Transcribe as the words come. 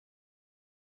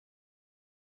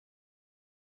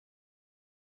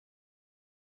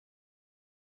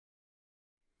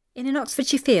In an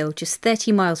Oxfordshire field just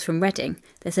 30 miles from Reading,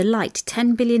 there's a light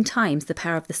 10 billion times the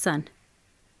power of the sun.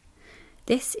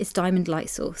 This is Diamond Light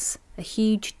Source, a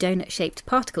huge donut-shaped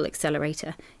particle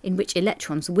accelerator in which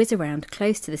electrons whiz around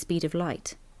close to the speed of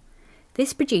light.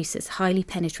 This produces highly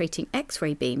penetrating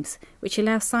X-ray beams, which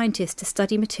allow scientists to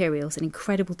study materials in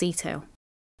incredible detail.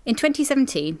 In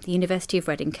 2017, the University of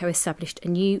Reading co-established a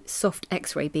new soft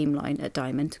X-ray beamline at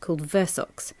Diamond called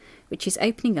VERSOX, which is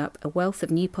opening up a wealth of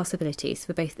new possibilities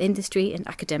for both industry and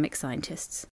academic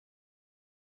scientists.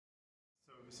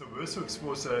 So VERSOX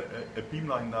was a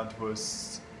beamline that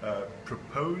was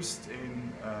proposed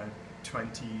in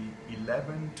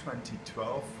 2011,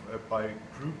 2012 by a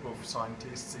group of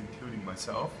scientists, including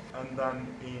myself. And then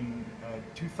in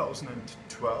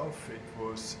 2012 it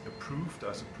was approved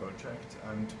as a project,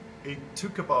 and it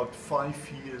took about 5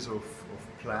 years of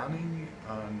planning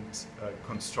and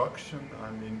construction,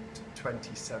 and in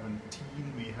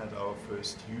 2017 we had our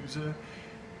first user,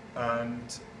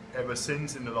 and ever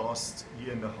since, in the last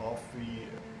year and a half, we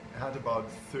had about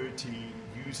 30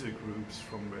 user groups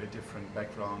from very different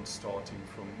backgrounds, starting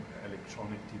from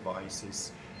electronic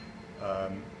devices,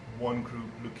 one group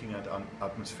looking at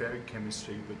atmospheric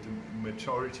chemistry, but the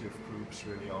majority of groups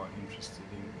really are interested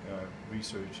in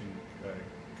researching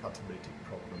catalytic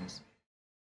problems.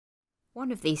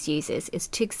 One of these users is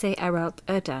Tugse Aralp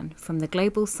Erdan from the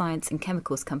global science and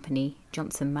chemicals company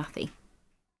Johnson Matthey.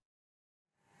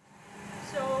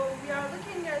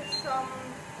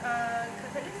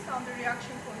 Under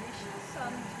reaction conditions,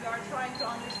 and we are trying to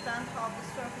understand how the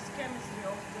surface chemistry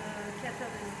of the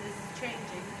catalyst is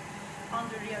changing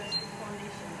under realistic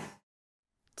conditions.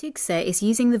 Tugse is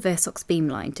using the VERSOX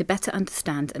beamline to better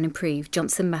understand and improve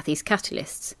Johnson Matthey's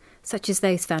catalysts, such as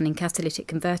those found in catalytic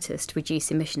converters to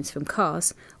reduce emissions from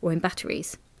cars or in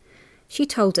batteries. She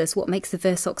told us what makes the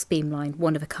VERSOX beamline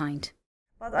one of a kind.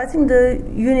 But I think the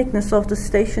uniqueness of the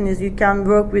station is you can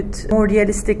work with more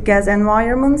realistic gas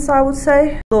environments, I would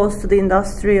say, close to the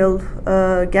industrial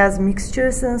gas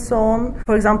mixtures and so on.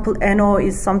 For example, NO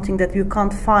is something that you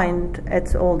can't find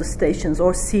at all the stations,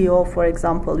 or CO, for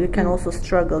example. You can also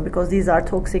struggle because these are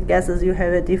toxic gases. You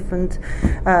have a different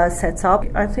setup.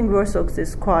 I think VERSOX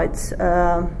is quite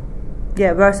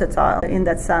versatile in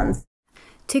that sense.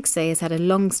 Tugse has had a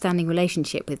long-standing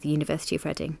relationship with the University of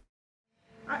Reading.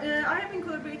 I have been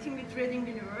collaborating with Reading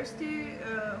University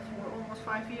for almost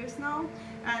 5 years now,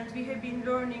 and we have been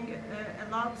learning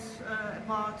a lot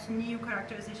about new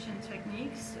characterization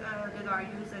techniques that are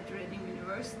used at Reading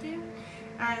University.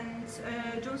 And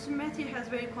Johnson Matthey has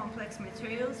very complex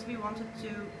materials. We wanted to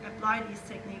apply these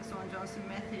techniques on Johnson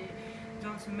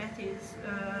Matthey's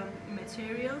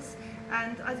materials,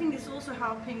 and I think it's also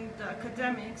helping the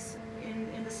academics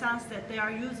in the sense that they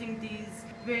are using these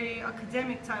very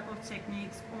academic type of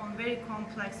techniques on very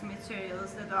complex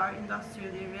materials that are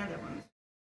industrially relevant.